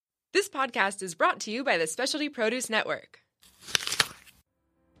This podcast is brought to you by the Specialty Produce Network.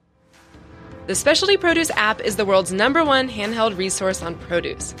 The Specialty Produce app is the world's #1 handheld resource on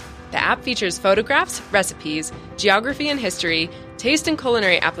produce. The app features photographs, recipes, geography and history, taste and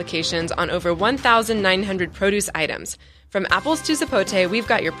culinary applications on over 1,900 produce items. From apples to zapote, we've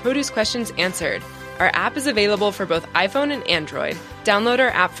got your produce questions answered. Our app is available for both iPhone and Android. Download our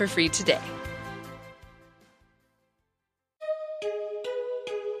app for free today.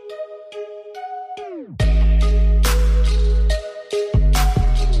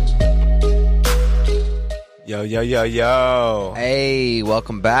 Yo, yo, yo, yo. Hey,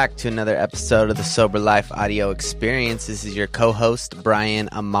 welcome back to another episode of the Sober Life Audio Experience. This is your co-host, Brian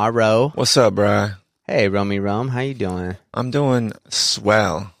Amaro. What's up, bro? Hey, Romy Rome, how you doing? I'm doing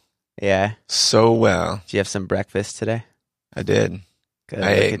swell. Yeah? So well. Did you have some breakfast today? I did. Good.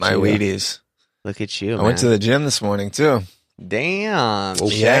 I ate my Wheaties. Look at you, I went to the gym this morning, too. Damn. Oh,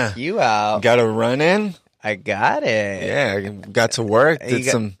 Check yeah. you out. Got a run in. I got it. Yeah, I got to work. Did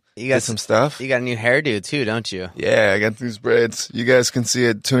some stuff. You got a new hairdo, too, don't you? Yeah, I got these braids. You guys can see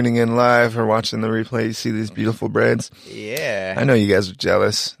it tuning in live or watching the replay. You see these beautiful braids. Yeah. I know you guys are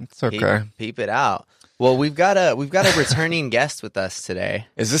jealous. It's okay. Peep it out. Well, we've got a returning guest with us today.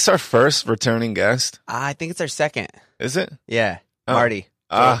 Is this our first returning guest? I think it's our second. Is it? Yeah. Oh. Marty.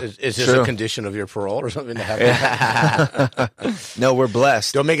 Is this true. a condition of your parole or something to happen? No, we're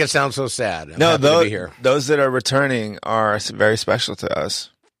blessed. Don't make it sound so sad. I'm No, happy to be here. those that are returning are very special to us.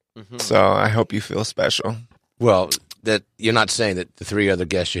 Mm-hmm. So I hope you feel special. Well, that you're not saying that the three other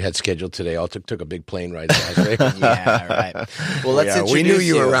guests you had scheduled today all took a big plane ride last week. Yeah, right. Well, let's introduce we knew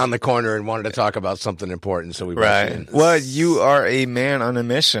you were around the corner and wanted to talk about something important, so we brought you in. Well, you are a man on a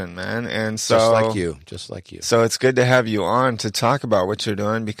mission, man, and so Just like you. So it's good to have you on to talk about what you're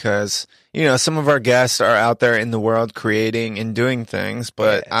doing because some of our guests are out there in the world creating and doing things,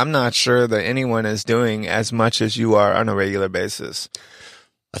 but I'm not sure that anyone is doing as much as you are on a regular basis.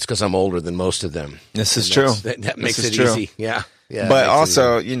 That's because I'm older than most of them. This is true. That makes it true. easy. Yeah. But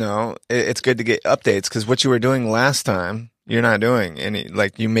also, it's good to get updates because what you were doing last time, you're not doing any,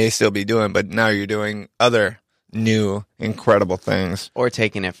 like you may still be doing, but now you're doing other new, incredible things. Or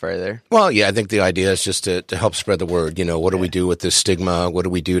taking it further. Well, yeah, I think the idea is just to help spread the word. What do we do with this stigma? What do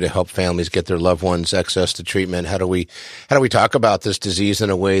we do to help families get their loved ones access to treatment? How do we talk about this disease in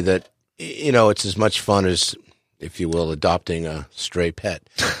a way that, it's as much fun as, if you will, adopting a stray pet,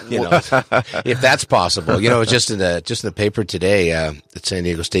 if that's possible. Just in the paper today at San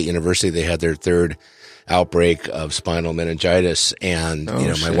Diego State University, they had their third outbreak of spinal meningitis, and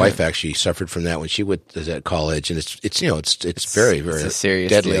my wife actually suffered from that when she was at college, and it's very, very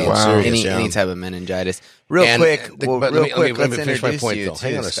serious deadly. Deal. Wow. Any type of meningitis. Let me finish my point though.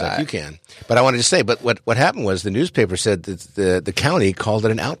 Hang on a sec, you can. But I wanted to say, but what happened was the newspaper said that the county called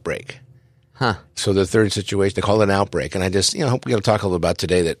it an outbreak. Huh. So the third situation, they call it an outbreak. And I just, hope we're going to talk a little about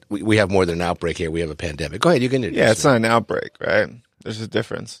today that we have more than an outbreak here. We have a pandemic. Go ahead. You can introduce Yeah, it's not an outbreak, right? There's a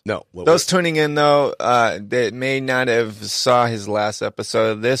difference. No. Those tuning in, though, that may not have saw his last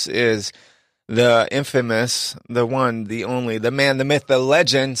episode, this is the infamous, the one, the only, the man, the myth, the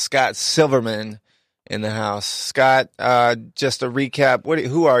legend, Scott Silverman in the house. Scott, just a recap.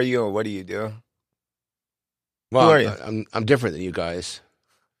 Who are you and what do you do? Well, who are you? I'm different than you guys.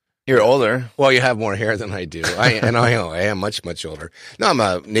 You're older. Well, you have more hair than I do. I am much, much older. No, I'm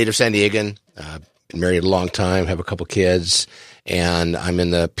a native San Diegan, been married a long time, have a couple kids, and I'm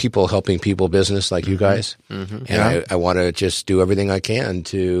in the helping people business like you guys. Mm-hmm. And I want to just do everything I can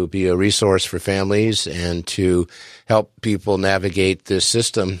to be a resource for families and to help people navigate this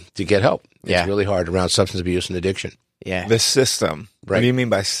system to get help. It's really hard around substance abuse and addiction. Yeah. The system. Right. What do you mean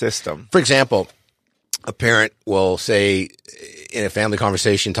by system? For example, a parent will say in a family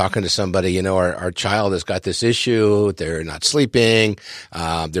conversation talking to somebody, our child has got this issue. They're not sleeping.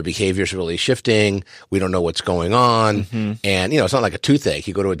 Their behavior's really shifting. We don't know what's going on. Mm-hmm. And, it's not like a toothache.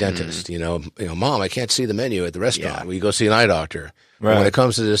 You go to a dentist, Mom, I can't see the menu at the restaurant. Yeah. Well, you go see an eye doctor. Right. When it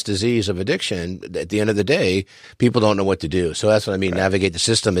comes to this disease of addiction, at the end of the day, people don't know what to do. So that's what I mean. Right. Navigate the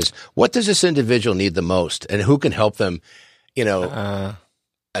system is what does this individual need the most and who can help them,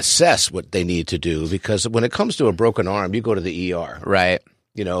 assess what they need to do, because when it comes to a broken arm, you go to the ER. Right.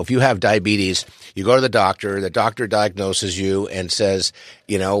 If you have diabetes, you go to the doctor diagnoses you and says,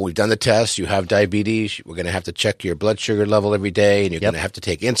 we've done the test, you have diabetes, we're going to have to check your blood sugar level every day, and you're going to have to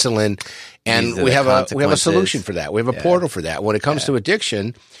take insulin. And These are we the have a consequences. solution for that. We have a portal for that. When it comes to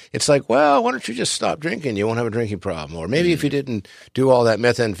addiction, it's like, well, why don't you just stop drinking? You won't have a drinking problem. Or maybe if you didn't do all that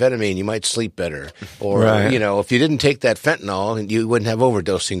methamphetamine, you might sleep better. Or, Right. if you didn't take that fentanyl, you wouldn't have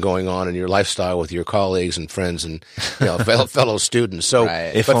overdosing going on in your lifestyle with your colleagues and friends and fellow students. So,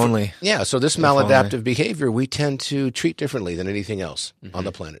 Right. If but only. so this maladaptive behavior we tend to treat differently than anything else on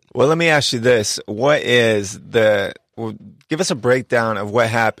the planet. Well, let me ask you this. Give us a breakdown of what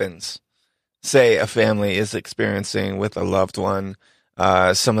happens. Say a family is experiencing with a loved one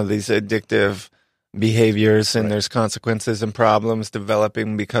some of these addictive behaviors and there's consequences and problems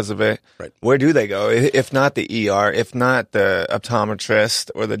developing because of it. Right. Where do they go? If not the ER, if not the optometrist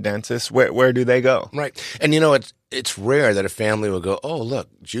or the dentist, where do they go? Right. And it's rare that a family will go, oh, look,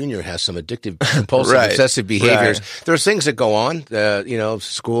 Junior has some addictive, compulsive, Right. obsessive behaviors. Right. There's things that go on,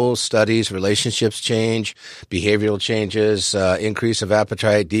 school, studies, relationships change, behavioral changes, increase of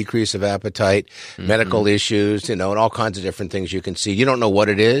appetite, decrease of appetite, medical issues, and all kinds of different things you can see. You don't know what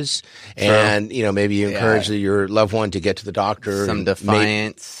it is. And, maybe you encourage your loved one to get to the doctor. Some and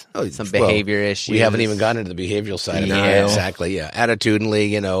defiance, some behavior issues. We haven't even gotten into the behavioral side of it. Denial. Exactly. Yeah.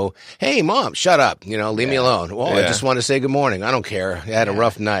 Attitudinally, hey, Mom, shut up. Leave me alone. Well, I Yeah. just want to say good morning. I don't care. I had a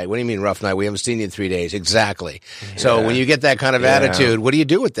rough night. What do you mean rough night? We haven't seen you in 3 days. Exactly. So when you get that kind of attitude, what do you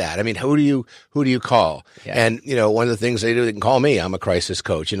do with that? I mean, who do you call? Yeah. And, one of the things they do, they can call me. I'm a crisis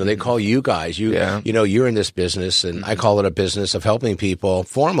coach. They call you guys. You're in this business, and I call it a business of helping people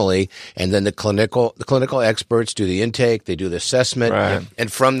formally. And then the clinical experts do the intake. They do the assessment. Right.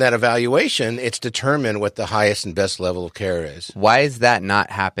 And from that evaluation, it's determined what the highest and best level of care is. Why is that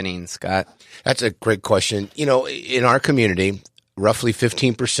not happening, Scott? That's a great question. In our community, roughly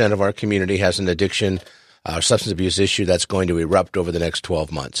 15% of our community has an addiction substance abuse issue that's going to erupt over the next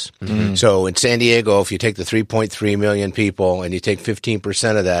 12 months. Mm-hmm. So in San Diego, if you take the 3.3 million people and you take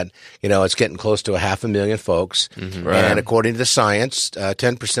 15% of that, it's getting close to 500,000 folks. Mm-hmm. Right. And according to the science,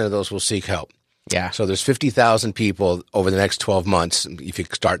 10% of those will seek help. Yeah. So there's 50,000 people over the next 12 months, if you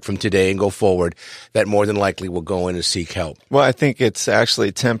start from today and go forward, that more than likely will go in and seek help. Well, I think it's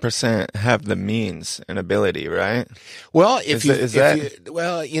actually 10% have the means and ability, right? Well,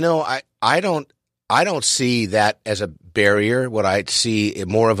 I don't see that as a barrier. What I see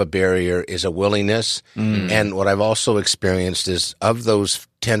more of a barrier is a willingness. And what I've also experienced is of those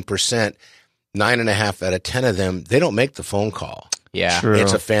 10%, 9.5 out of 10 of them, they don't make the phone call. Yeah. True.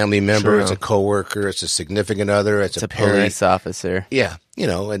 It's a family member, True. it's a coworker, it's a significant other, it's a parent. Police officer. Yeah.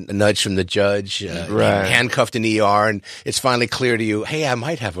 A nudge from the judge, Right. handcuffed in ER, and it's finally clear to you, hey, I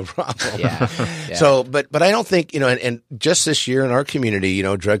might have a problem. Yeah. So, but I don't think, and just this year in our community,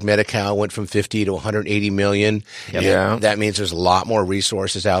 drug Medi-Cal went from 50 to 180 million. Yeah. That means there's a lot more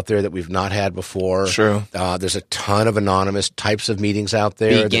resources out there that we've not had before. True. There's a ton of anonymous types of meetings out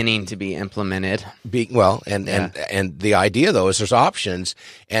there. Beginning to be implemented. And the idea though is there's options,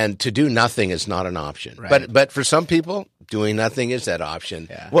 and to do nothing is not an option. Right. But for some people, doing nothing is that option.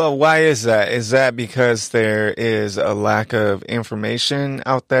 Yeah. Well, why is that? Is that because there is a lack of information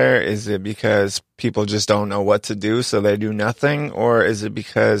out there? Is it because people just don't know what to do, so they do nothing? Or is it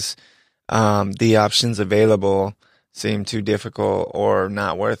because the options available seem too difficult or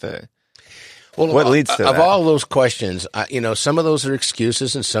not worth it? Well, What leads to of that? all those questions, some of those are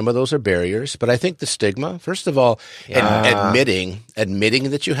excuses and some of those are barriers. But I think the stigma, first of all, admitting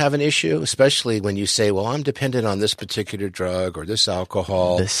that you have an issue, especially when you say, "Well, I'm dependent on this particular drug or this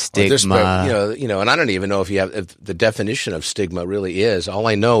alcohol." The or stigma. this, and I don't even know if the definition of stigma really is. All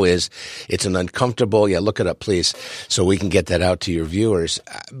I know is it's an uncomfortable. Yeah, look it up, please, so we can get that out to your viewers.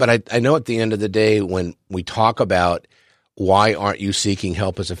 But I know at the end of the day, when we talk about why aren't you seeking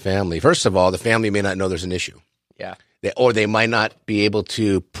help as a family? First of all, the family may not know there's an issue. Yeah. Or they might not be able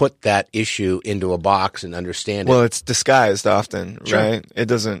to put that issue into a box and understand it. Well, it's disguised often, Sure. right? It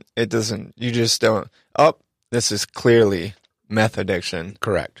doesn't, you just don't, this is clearly meth addiction.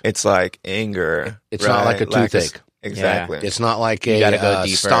 Correct. It's like anger. It's not like a toothache. Exactly. It's not like You gotta go a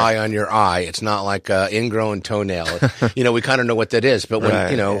deeper. sty on your eye. It's not like a ingrown toenail. We kind of know what that is. But when,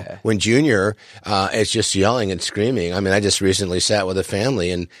 Right. when Junior is just yelling and screaming, I mean, I just recently sat with a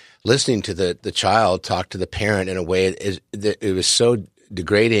family and listening to the child talk to the parent in a way it was so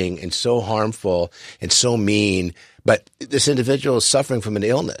degrading and so harmful and so mean. But this individual is suffering from an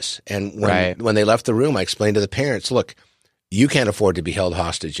illness. And when they left the room, I explained to the parents, look, you can't afford to be held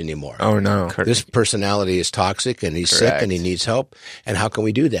hostage anymore. Oh, no. This personality is toxic and he's sick Correct. and he needs help. And how can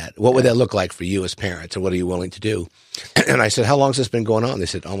we do that? What would that look like for you as parents, and what are you willing to do? And I said, how long has this been going on? They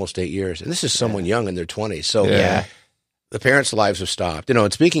said, almost 8 years. And this is someone young in their 20s. So Yeah. the parents' lives have stopped.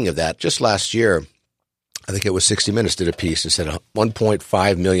 And speaking of that, just last year, I think it was 60 Minutes did a piece that said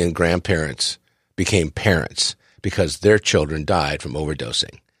 1.5 million grandparents became parents because their children died from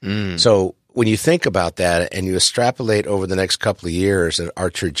overdosing. So when you think about that and you extrapolate over the next couple of years and our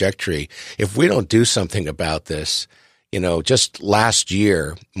trajectory, if we don't do something about this, just last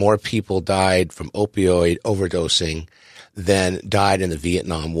year, more people died from opioid overdosing than died in the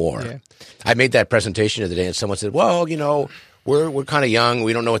Vietnam War. Yeah. I made that presentation the other day and someone said, well, we're kind of young.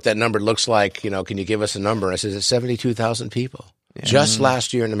 We don't know what that number looks like. Can you give us a number? And I said, it's 72,000 people just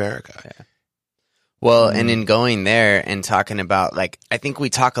last year in America. Yeah. Well, and in going there and talking about, I think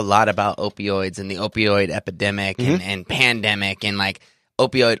we talk a lot about opioids and the opioid epidemic and pandemic and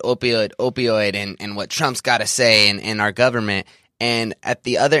opioid and what Trump's got to say and our government. And at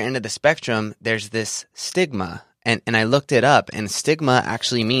the other end of the spectrum, there's this stigma. And I looked it up, and stigma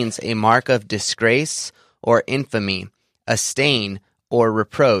actually means a mark of disgrace or infamy, a stain or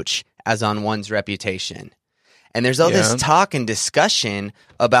reproach as on one's reputation. And there's all this talk and discussion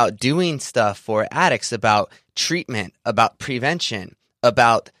about doing stuff for addicts, about treatment, about prevention,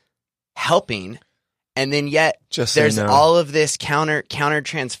 about helping. And then yet there's all of this counter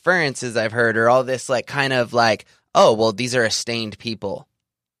transference, as I've heard, or all this oh, well, these are stained people.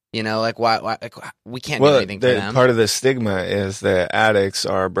 Why we can't do anything for them. Part of the stigma is that addicts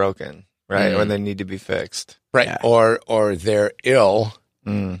are broken, right? Or they need to be fixed. Right. Yeah. Or they're ill.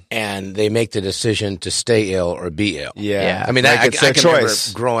 And they make the decision to stay ill or be ill. Yeah. I mean, I can remember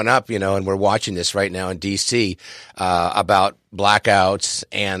growing up, and we're watching this right now in D.C. About blackouts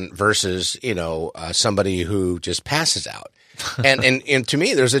and versus, somebody who just passes out. And to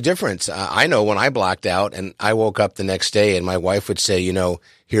me, there's a difference. I know when I blacked out and I woke up the next day and my wife would say,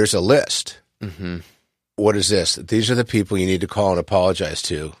 here's a list. Mm-hmm. What is this? These are the people you need to call and apologize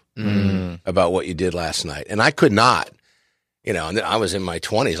to about what you did last night. And I could not. And I was in my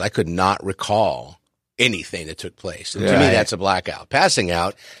 20s. I could not recall anything that took place. And to me, that's a blackout. Passing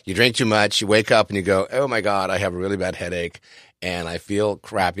out, you drink too much, you wake up and you go, oh my God, I have a really bad headache and I feel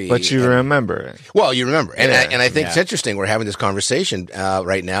crappy. But you remember it. Well, you remember. And I think it's interesting. We're having this conversation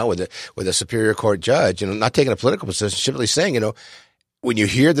right now with a Superior Court judge, not taking a political position, simply saying, when you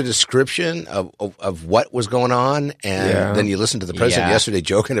hear the description of what was going on and then you listen to the president yesterday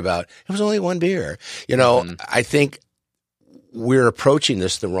joking about, it was only one beer. I think we're approaching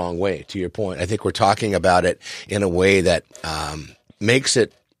this the wrong way, to your point. I think we're talking about it in a way that makes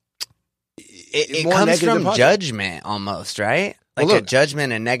it comes from judgment almost, right? A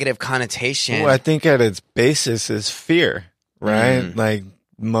judgment, a negative connotation. Well, I think at its basis is fear, right? Like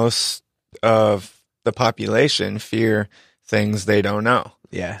most of the population fear things they don't know.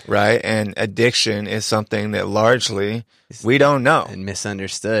 Yeah. Right? And addiction is something that largely we don't know. And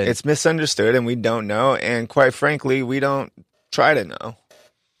misunderstood. It's misunderstood and we don't know. And quite frankly, we don't try to know.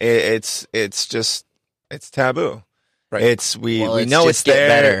 It's taboo. Right. We know it's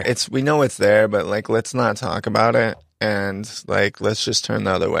there. We know it's there, but let's not talk about it and let's just turn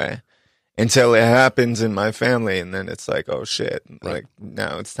the other way until it happens in my family, and then it's oh shit,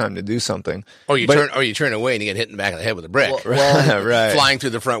 now it's time to do something. Or you turn away and you get hit in the back of the head with a brick. Right. Flying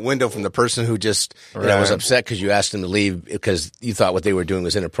through the front window from the person who just was upset because you asked them to leave because you thought what they were doing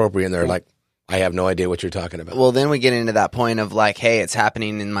was inappropriate, and they're like, I have no idea what you're talking about. Well, then we get into that point of hey, it's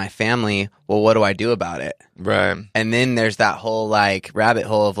happening in my family. Well, what do I do about it? Right. And then there's that whole rabbit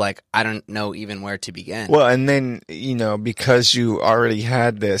hole of I don't know even where to begin. Well, and then, because you already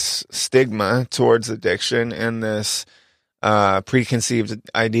had this stigma towards addiction and this preconceived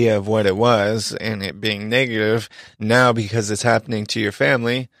idea of what it was and it being negative, now because it's happening to your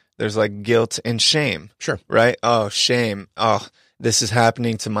family, there's guilt and shame. Sure. Right? Oh, shame. Oh, this is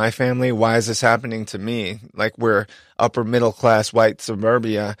happening to my family. Why is this happening to me? We're upper middle class white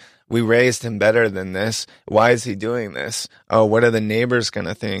suburbia. We raised him better than this. Why is he doing this? Oh, what are the neighbors going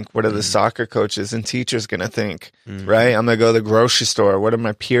to think? What are the soccer coaches and teachers going to think? Right? I'm going to go to the grocery store. What are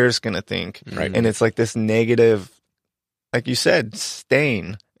my peers going to think? Right. And it's this negative, like you said,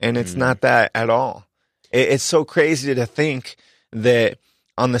 stain. And it's not that at all. It's so crazy to think that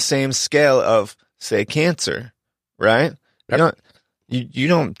on the same scale of, say, cancer, right? Yep. You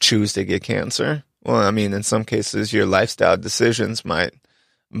don't choose to get cancer. Well, I mean, in some cases, your lifestyle decisions might,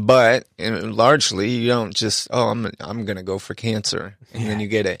 but largely you don't just, I'm going to go for cancer and then you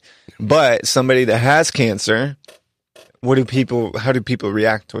get it. But somebody that has cancer, how do people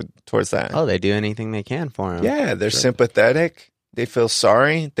react towards that? Oh, they do anything they can for them. Yeah, they're sympathetic. They feel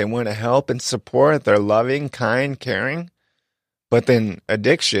sorry. They want to help and support. They're loving, kind, caring. But then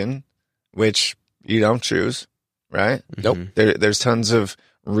addiction, which you don't choose. Right? Nope. There's tons of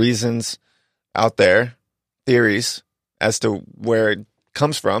reasons out there, theories as to where it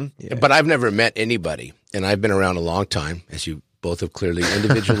comes from. Yeah. But I've never met anybody and I've been around a long time, as you both have clearly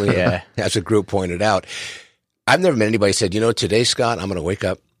individually as a group pointed out. I've never met anybody who said, today, Scott, I'm going to wake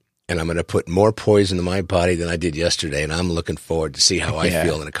up and I'm going to put more poison in my body than I did yesterday, and I'm looking forward to see how I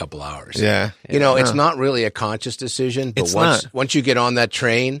feel in a couple hours. Yeah. It's not really a conscious decision, but once you get on that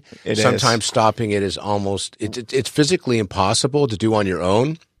train, sometimes stopping it is almost it's physically impossible to do on your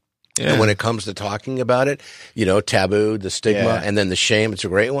own. Yeah. And when it comes to talking about it, taboo, the stigma, and then the shame, it's a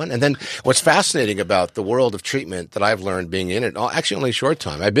great one. And then what's fascinating about the world of treatment that I've learned being in it, actually only a short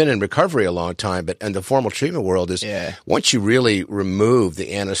time. I've been in recovery a long time, but in the formal treatment world is once you really remove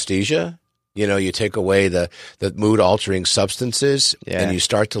the anesthesia, you take away the mood altering substances and you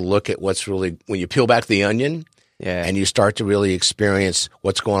start to look at what's really, when you peel back the onion and you start to really experience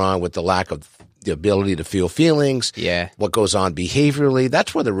what's going on with the lack of the ability to feel feelings, what goes on behaviorally.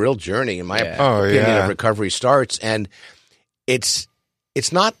 That's where the real journey, in my opinion, of recovery starts. And it's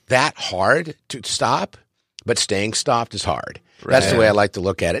not that hard to stop, but staying stopped is hard. Right. That's the way I like to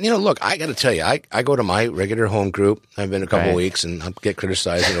look at it. Look, I got to tell you, I go to my regular home group. I've been a couple of weeks, and I get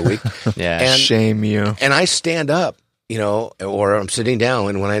criticized in a week. And, shame you. And I stand up. Or I'm sitting down,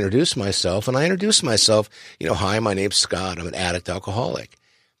 and when I introduce myself, hi, my name's Scott. I'm an addict alcoholic.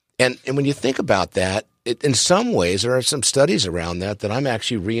 And when you think about that, in some ways, there are some studies around that I'm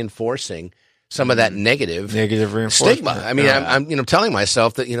actually reinforcing some of that negative stigma. I mean, I'm telling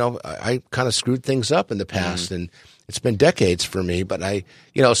myself that, I kind of screwed things up in the past, and it's been decades for me. But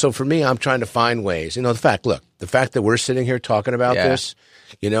so for me, I'm trying to find ways. The fact that we're sitting here talking about this,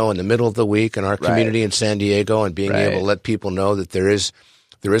 in the middle of the week in our community in San Diego, and being able to let people know that there is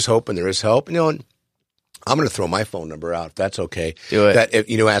hope and there is help. And I'm going to throw my phone number out if that's okay. Do it. That if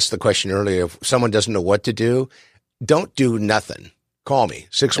asked the question earlier, if someone doesn't know what to do, don't do nothing. Call me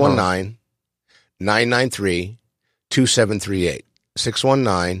 619-993-2738.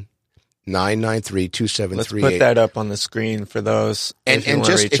 619-993-2738. Let's put that up on the screen for those. And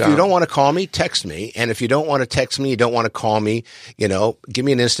just if you don't want to call me, text me. And if you don't want to text me, you don't want to call me, give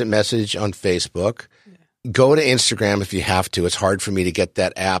me an instant message on Facebook. Go to Instagram if you have to. It's hard for me to get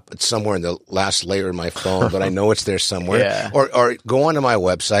that app. It's somewhere in the last layer of my phone, but I know it's there somewhere. Or go onto my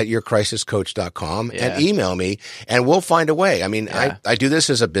website, yourcrisiscoach.com, and email me, and we'll find a way. I mean, I do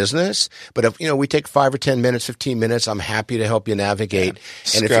this as a business, but if we take 5 or 10 minutes, 15 minutes, I'm happy to help you navigate.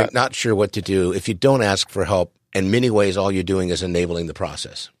 And if you're not sure what to do, if you don't ask for help, in many ways, all you're doing is enabling the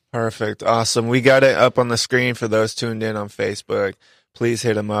process. Perfect. Awesome. We got it up on the screen for those tuned in on Facebook. Please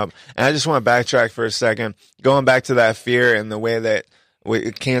hit them up. And I just want to backtrack for a second. Going back to that fear and the way that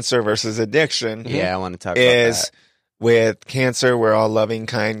cancer versus addiction. I want to talk about that. With cancer, we're all loving,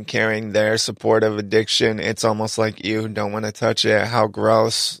 kind, caring, there, supportive. Addiction, it's almost like you don't want to touch it. How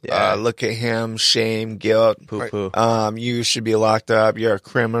gross. Look at him. Shame, guilt. Poo-poo. You should be locked up. You're a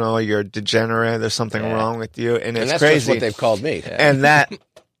criminal. You're a degenerate. There's something wrong with you. And it's that's crazy. Just what they've called me. And that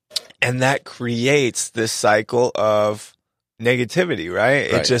creates this cycle of negativity,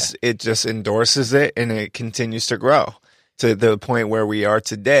 right? It just endorses it, and it continues to grow to the point where we are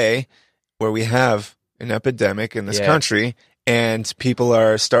today, where we have an epidemic in this country, and people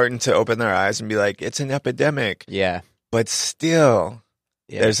are starting to open their eyes and be like, it's an epidemic. But still,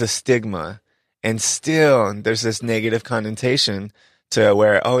 there's a stigma, and still there's this negative connotation to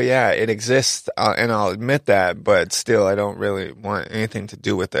where, it exists, and I'll admit that, but still I don't really want anything to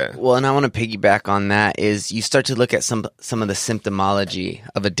do with it. Well, and I want to piggyback on that is you start to look at some of the symptomology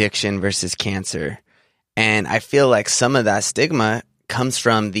of addiction versus cancer. And I feel like some of that stigma comes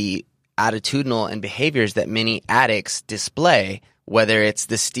from the attitudinal and behaviors that many addicts display, whether it's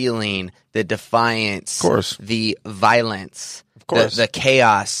the stealing, the defiance, of course, the violence, of course, the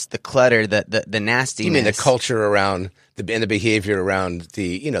chaos, the clutter, the nastiness. You mean the culture around and the behavior around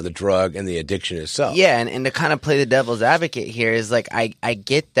the drug and the addiction itself. Yeah, and to kind of play the devil's advocate here is like I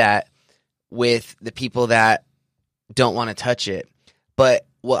get that with the people that don't want to touch it, but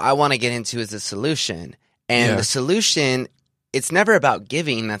what I want to get into is the solution. And the solution, it's never about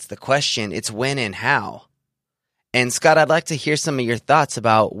giving, that's the question. It's when and how. And Scott, I'd like to hear some of your thoughts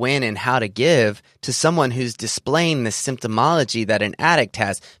about when and how to give to someone who's displaying the symptomology that an addict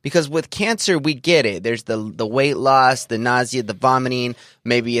has. Because with cancer, we get it. There's the weight loss, the nausea, the vomiting.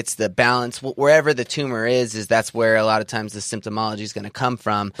 Maybe it's the balance. Wherever the tumor is that's where a lot of times the symptomology is going to come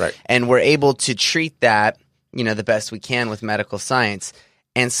from. Right. And we're able to treat that, the best we can with medical science.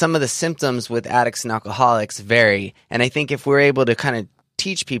 And some of the symptoms with addicts and alcoholics vary. And I think if we're able to kind of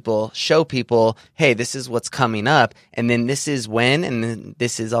teach people, show people, hey, this is what's coming up, and then this is when, and then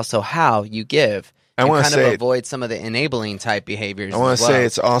this is also how you give. I want to kind of say avoid some of the enabling type behaviors. I want as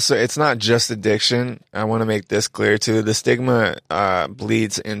to well. say it's not just addiction. I want to make this clear too. The stigma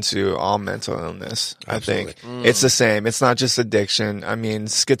bleeds into all mental illness. Absolutely. I think it's the same. It's not just addiction. I mean,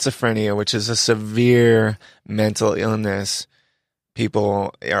 schizophrenia, which is a severe mental illness,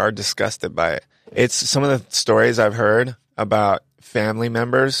 people are disgusted by it. It's some of the stories I've heard about family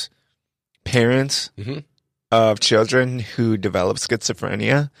members, parents of children who develop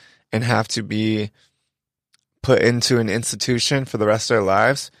schizophrenia and have to be put into an institution for the rest of their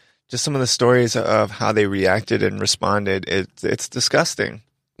lives. Just some of the stories of how they reacted and responded. It's disgusting.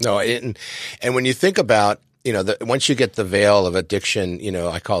 No, and when you think about, once you get the veil of addiction,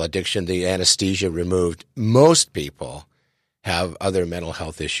 I call addiction the anesthesia removed, most people have other mental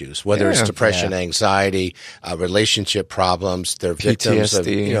health issues, whether it's depression, anxiety, relationship problems. They're victims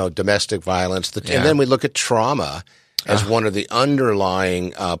PTSD. of, domestic violence. And then we look at trauma as one of the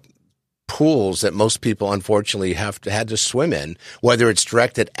underlying pools that most people unfortunately had to swim in, whether it's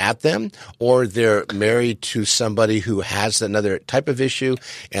directed at them or they're married to somebody who has another type of issue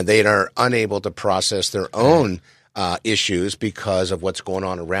and they are unable to process their own issues because of what's going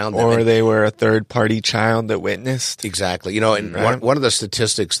on around them. Or they were a third-party child that witnessed. Exactly. And one of the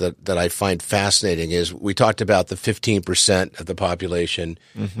statistics that I find fascinating is we talked about the 15% of the population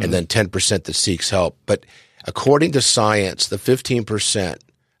and then 10% that seeks help. But according to science, the 15%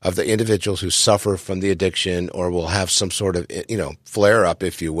 of the individuals who suffer from the addiction or will have some sort of, flare up,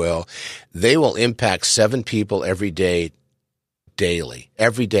 if you will, they will impact 7 people every day,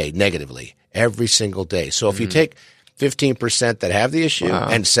 negatively, every single day. So if you take 15% that have the issue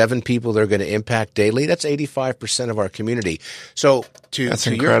and 7 people they're going to impact daily, that's 85% of our community. So that's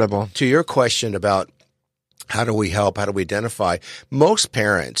incredible. To your question about how do we help, how do we identify, most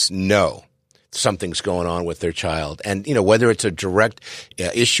parents know something's going on with their child. And, whether it's a direct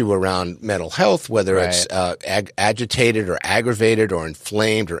issue around mental health, whether it's agitated or aggravated or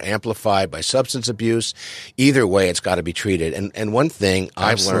inflamed or amplified by substance abuse, either way, it's got to be treated. And one thing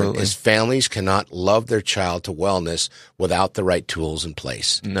I've learned is families cannot love their child to wellness without the right tools in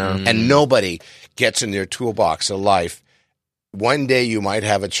place. No. And nobody gets in their toolbox of life. One day you might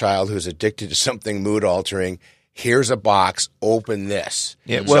have a child who's addicted to something mood altering. Here's a box. Open this.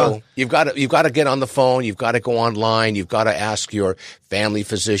 Yeah, well, so you've got to get on the phone. You've got to go online. You've got to ask your family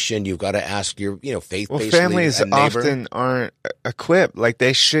physician. You've got to ask your faith-based well, families neighbor. often aren't equipped. Like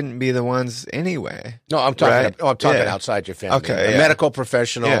they shouldn't be the ones anyway. No, I'm talking. Outside your family. Okay, a medical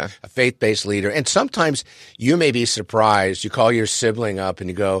professional, a faith-based leader, and sometimes you may be surprised. You call your sibling up and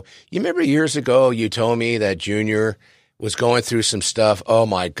you go, "You remember years ago you told me that Junior was going through some stuff. Oh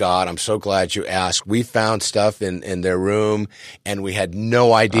my God, I'm so glad you asked. We found stuff in their room and we had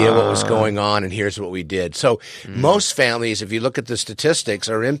no idea what was going on, and here's what we did." So most families, if you look at the statistics,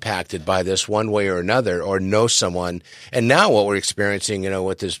 are impacted by this one way or another or know someone. And now what we're experiencing,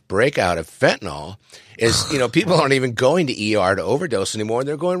 with this breakout of fentanyl is, people aren't even going to ER to overdose anymore.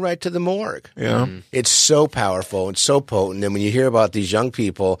 They're going right to the morgue. Yeah. It's so powerful and so potent. And when you hear about these young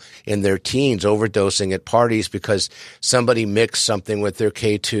people in their teens overdosing at parties because somebody mixed something with their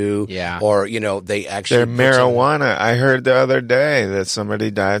K2 or, they actually. Their marijuana. I heard the other day that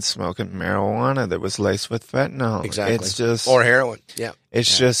somebody died smoking marijuana that was laced with fentanyl. Exactly. It's just. Or heroin. Yeah.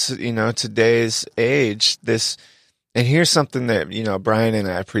 It's just, today's age, and here's something that, Brian and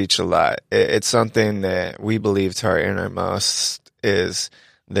I preach a lot. It's something that we believe to our innermost is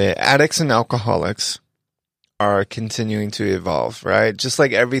that addicts and alcoholics are continuing to evolve, right? Just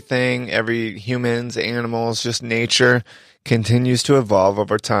like everything, every humans, animals, just nature continues to evolve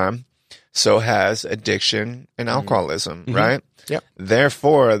over time. So has addiction and alcoholism, right? Yep.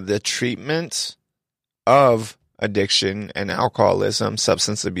 Therefore, the treatment of addiction and alcoholism,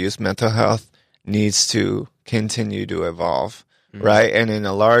 substance abuse, mental health needs to continue to evolve, right? And in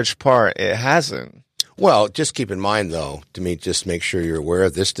a large part, it hasn't. Well, just keep in mind, though, just make sure you're aware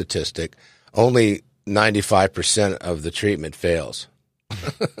of this statistic, only 95% of the treatment fails.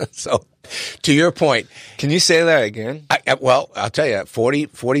 So, to your point. Can you say that again? I'll tell you,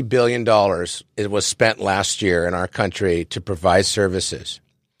 $40 billion it was spent last year in our country to provide services.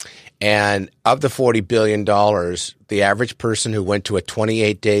 And of the $40 billion, the average person who went to a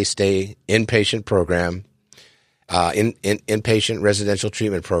 28-day stay inpatient program, inpatient residential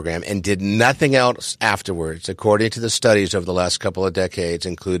treatment program, and did nothing else afterwards, according to the studies over the last couple of decades,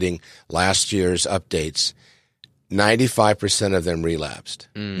 including last year's updates, 95% of them relapsed.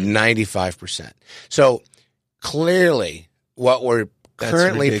 95%. So clearly what we're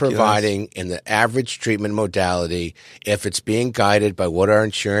currently providing in the average treatment modality, if it's being guided by what our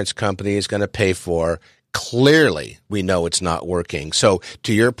insurance company is going to pay for, clearly we know it's not working. So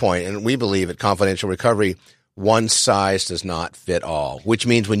to your point, and we believe at Confidential Recovery, one size does not fit all, which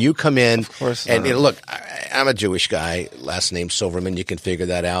means when you come in, and look, I'm a Jewish guy, last name Silverman, you can figure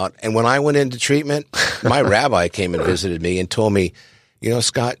that out. And when I went into treatment, my rabbi came and visited me and told me,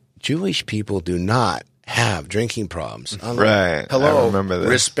 Scott, Jewish people do not have drinking problems. I'm right. Like, hello, I remember this.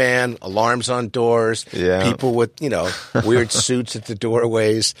 Wristband, alarms on doors, people with, weird suits at the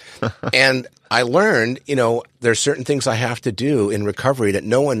doorways. And I learned, there's certain things I have to do in recovery that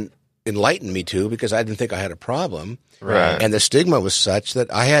no one enlightened me to because I didn't think I had a problem. Right. And the stigma was such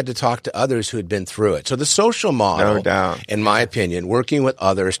that I had to talk to others who had been through it. So the social model, no doubt, in my opinion, working with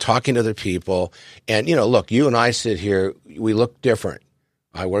others, talking to other people, and, look, you and I sit here, we look different.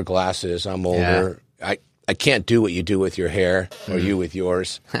 I wear glasses. I'm older. Yeah. I can't do what you do with your hair or you with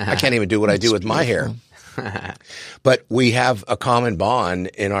yours. I can't even do what I do with my hair. But we have a common bond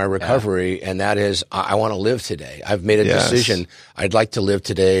in our recovery, and that is I want to live today. I've made a decision. I'd like to live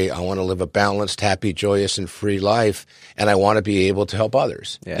today. I want to live a balanced, happy, joyous, and free life, and I want to be able to help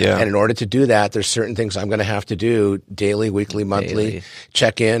others. Yeah. And in order to do that, there's certain things I'm going to have to do daily, weekly, monthly,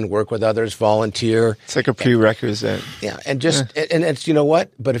 check in, work with others, volunteer. It's like a prerequisite. Yeah, and just and it's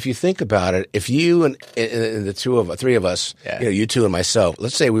what? But if you think about it, if you and the three of us, you two and myself,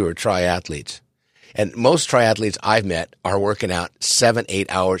 let's say we were triathletes. And most triathletes I've met are working out 7-8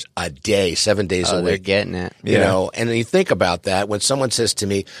 hours a day, 7 days a week. They're getting it. And you think about that when someone says to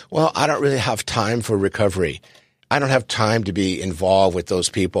me, well, I don't really have time for recovery. I don't have time to be involved with those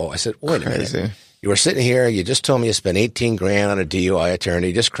people. I said, wait a minute. You were sitting here. You just told me you spent $18,000 on a DUI attorney.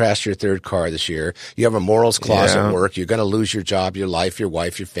 You just crashed your third car this year. You have a morals clause at work. You're going to lose your job, your life, your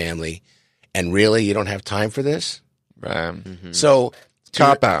wife, your family. And really, you don't have time for this? Right. Mm-hmm. So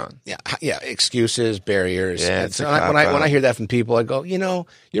cop out. Yeah. Excuses, barriers. Yeah, when I hear that from people, I go,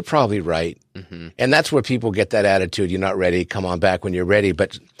 you're probably right. Mm-hmm. And that's where people get that attitude. You're not ready. Come on back when you're ready.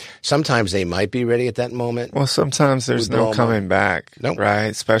 But sometimes they might be ready at that moment. Well, sometimes there's no coming back, right?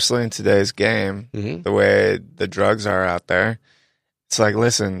 Especially in today's game, the way the drugs are out there. It's like,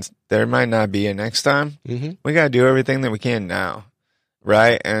 listen, there might not be a next time. Mm-hmm. We got to do everything that we can now,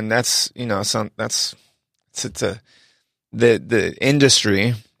 right? And that's, the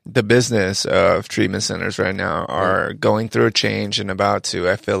industry, the business of treatment centers right now are going through a change and about to,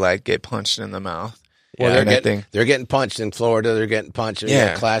 I feel like, get punched in the mouth. Well, they're getting punched in Florida. They're getting punched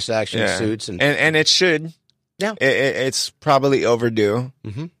in class action suits. And it should. Yeah. It's probably overdue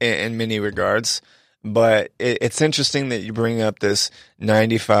in many regards. But it's interesting that you bring up this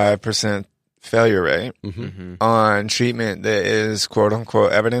 95% failure rate on treatment that is, quote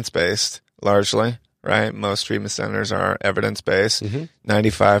unquote, evidence-based, largely. Right? Most treatment centers are evidence-based,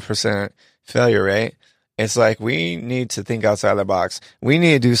 95% failure rate. It's like we need to think outside the box. We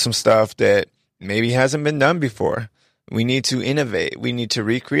need to do some stuff that maybe hasn't been done before. We need to innovate. We need to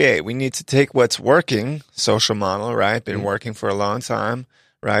recreate. We need to take what's working, social model, right? Been working for a long time,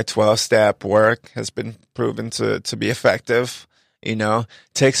 right? 12-step work has been proven to be effective.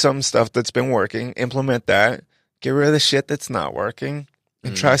 Take some stuff that's been working, implement that, get rid of the shit that's not working.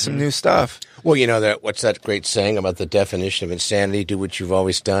 And try some new stuff. Well, what's that great saying about the definition of insanity? Do what you've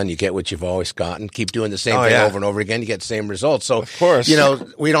always done, you get what you've always gotten. Keep doing the same thing over and over again, you get the same results. So, of course,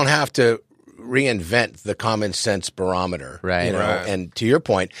 we don't have to reinvent the common sense barometer, right? Right. And to your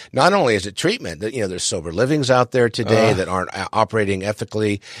point, not only is it treatment, that there's sober livings out there today that aren't operating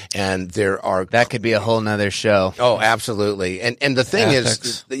ethically, and that could be a whole nother show. Oh, absolutely. And the thing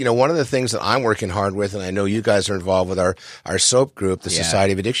is, one of the things that I'm working hard with, and I know you guys are involved with our SOAP group, the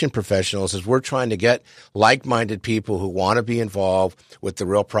Society of Addiction Professionals, is we're trying to get like-minded people who want to be involved with the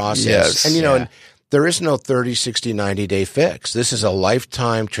real process. Yes. And and there is no 30, 60, 90-day fix. This is a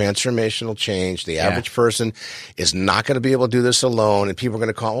lifetime transformational change. The average person is not going to be able to do this alone, and people are going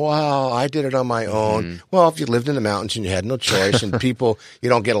to call, well, I did it on my own. Well, if you lived in the mountains and you had no choice and people you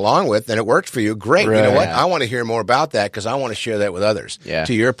don't get along with, and it worked for you, great. Right. You know what? I want to hear more about that because I want to share that with others,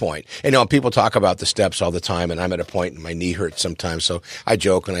 to your point. And people talk about the steps all the time, and I'm at a point and my knee hurts sometimes, so I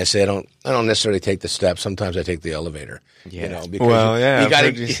joke and I say I don't necessarily take the steps. Sometimes I take the elevator. Because I've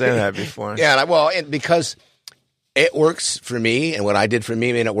heard you say that before. Because it works for me, and what I did for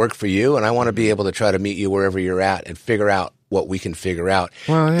me may not work for you, and I want to be able to try to meet you wherever you're at and figure out what we can figure out.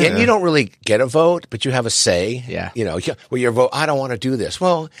 Well, And you don't really get a vote, but you have a say. Yeah. Your vote, I don't want to do this.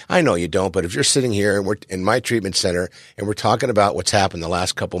 Well, I know you don't, but if you're sitting here and we're in my treatment center and we're talking about what's happened the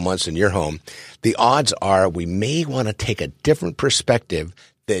last couple months in your home, the odds are we may want to take a different perspective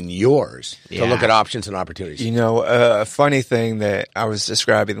than yours to look at options and opportunities. A funny thing that I was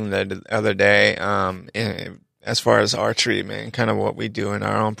describing the other day, as far as our treatment, kind of what we do in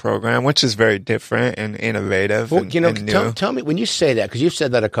our own program, which is very different and innovative. Well, and new. Tell me when you say that, because you've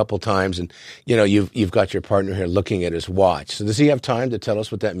said that a couple times, and you've got your partner here looking at his watch. So does he have time to tell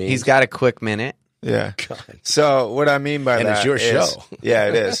us what that means? He's got a quick minute. Yeah. God. So what I mean by And that it's your is- show. Yeah,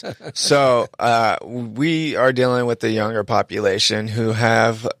 it is. So we are dealing with the younger population who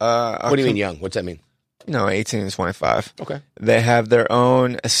have What do you mean young? What's that mean? 18 to 25. Okay. They have their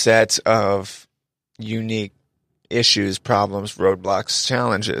own set of unique issues, problems, roadblocks,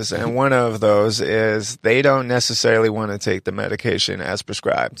 challenges. And one of those is they don't necessarily want to take the medication as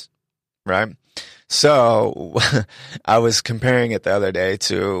prescribed, right? So I was comparing it the other day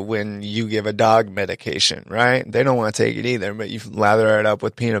to when you give a dog medication, right? They don't want to take it either, but you lather it up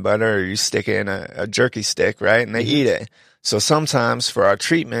with peanut butter or you stick it in a jerky stick, right? And they eat it. So sometimes for our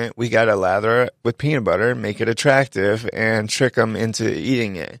treatment, we got to lather it with peanut butter, make it attractive, and trick them into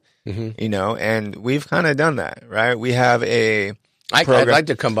eating it, and we've kind of done that, right? We have I'd program. like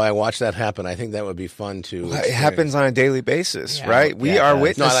to come by and watch that happen. I think that would be fun to It experience. happens on a daily basis, Yeah. right? We Yeah, are it does.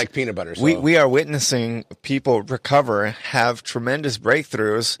 witnessing. No, I like peanut butter. So. We are witnessing people recover, have tremendous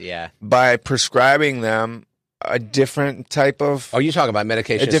breakthroughs Yeah. by prescribing them a different type of. Oh, you talking about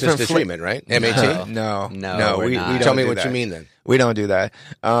medication A different assisted fl- treatment, right? MAT? No, we're we not. don't Tell me do what that. you mean then. We don't do that.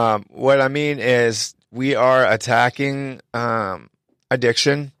 What I mean is we are attacking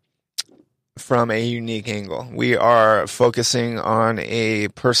addiction from a unique angle. We are focusing on a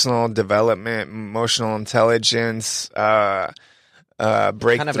personal development, emotional intelligence,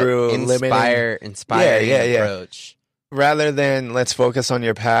 breakthrough, Kind of an limiting. inspiring Yeah. approach. Rather than let's focus on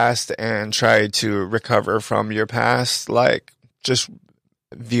your past and try to recover from your past, like just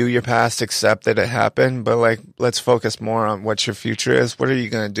view your past, accept that it happened, but like let's focus more on what your future is. What are you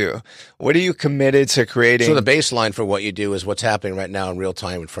going to do? What are you committed to creating? So the baseline for what you do is what's happening right now in real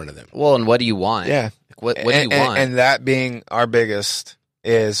time in front of them. Well, and what do you want? Yeah. What do you want? And that being our biggest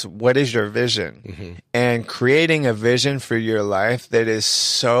is what is your vision? And creating a vision for your life that is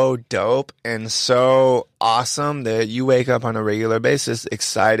so dope and so awesome that you wake up on a regular basis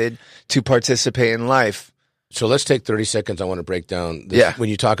excited to participate in life. So let's take 30 seconds. I want to break down this. Yeah. When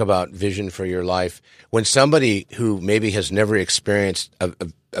you talk about vision for your life, when somebody who maybe has never experienced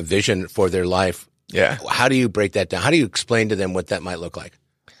a vision for their life, Yeah. how do you break that down? How do you explain to them what that might look like?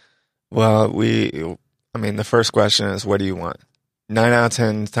 Well, the first question is, what do you want? 9 out of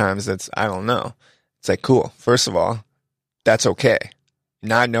 10 times it's, I don't know. It's like, cool. First of all, that's okay.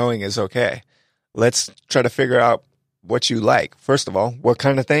 Not knowing is okay. Let's try to figure out what you like. First of all, what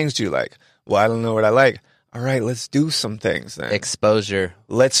kind of things do you like? Well, I don't know what I like. All right, let's do some things then. Exposure.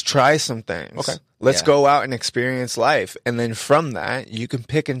 Let's try some things. Okay. Let's Yeah. go out and experience life. And then from that, you can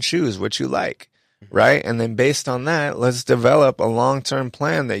pick and choose what you like. Right. And then based on that, let's develop a long-term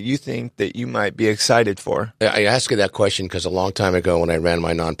plan that you think that you might be excited for. I ask you that question because a long time ago when I ran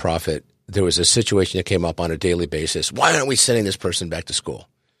my nonprofit, there was a situation that came up on a daily basis. Why aren't we sending this person back to school?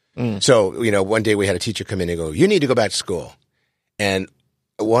 So, one day we had a teacher come in and go, you need to go back to school. And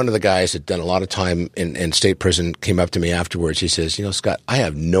one of the guys that had done a lot of time in state prison came up to me afterwards. He says, Scott, I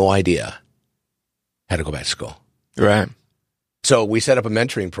have no idea how to go back to school. Right. So we set up a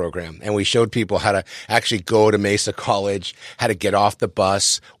mentoring program and we showed people how to actually go to Mesa College, how to get off the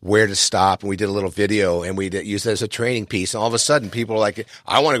bus, where to stop. And we did a little video and we used it as a training piece. And all of a sudden people were like,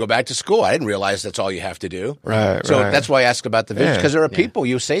 I want to go back to school. I didn't realize that's all you have to do. Right. So right. that's why I ask about the vision. Yeah. Because there are people,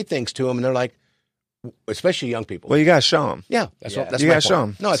 you say things to them and they're like, especially young people. Well, you got to show them. Yeah, that's Yeah. that's You my gotta show point.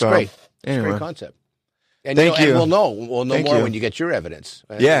 'em. No, it's So, great. It's a anyway. great concept. And Thank and you. we'll know Thank more you. when you get your evidence.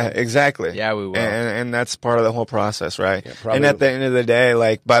 Yeah, exactly. Yeah, we will. And that's part of the whole process, right? Yeah, probably. And at the end of the day,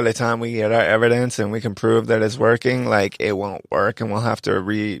 like by the time we get our evidence and we can prove that it's working, like it won't work and we'll have to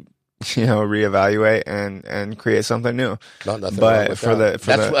reevaluate and create something new. Nothing wrong But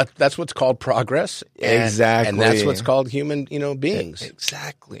with that's what's called progress. Exactly. And that's what's called human, beings.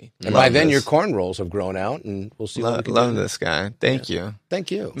 Exactly. And by then your cornrows have grown out and we'll see what we can love do. this guy. Thank you. Thank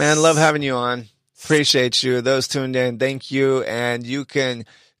you. Man, love having you on. Appreciate you. Those tuned in, thank you. And you can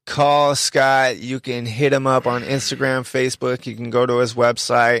call Scott. You can hit him up on Instagram, Facebook. You can go to his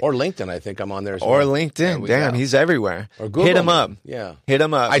website. Or LinkedIn, I think I'm on there as Or well. LinkedIn. we Damn, go. he's everywhere. Or Google Hit him me. up. Yeah. Hit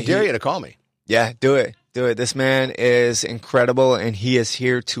him up. I dare you to call me. Yeah, do it. Do it. This man is incredible and he is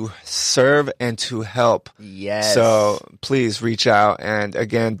here to serve and to help. Yes. So please reach out. And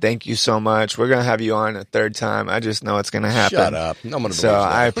again, thank you so much. We're going to have you on a third time. I just know it's going to happen. Shut up. I'm going to So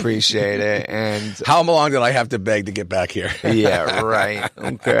I appreciate it. And How long did I have to beg to get back here? yeah, right.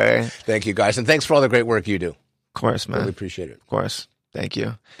 Okay. Thank you, guys. And thanks for all the great work you do. Of course, man. Really Of appreciate it. course. Thank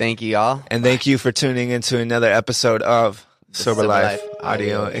you. Thank you, y'all. And thank you for tuning into another episode of Sober Sober Life Life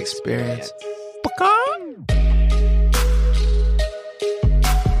Audio Audio Experience. Experience.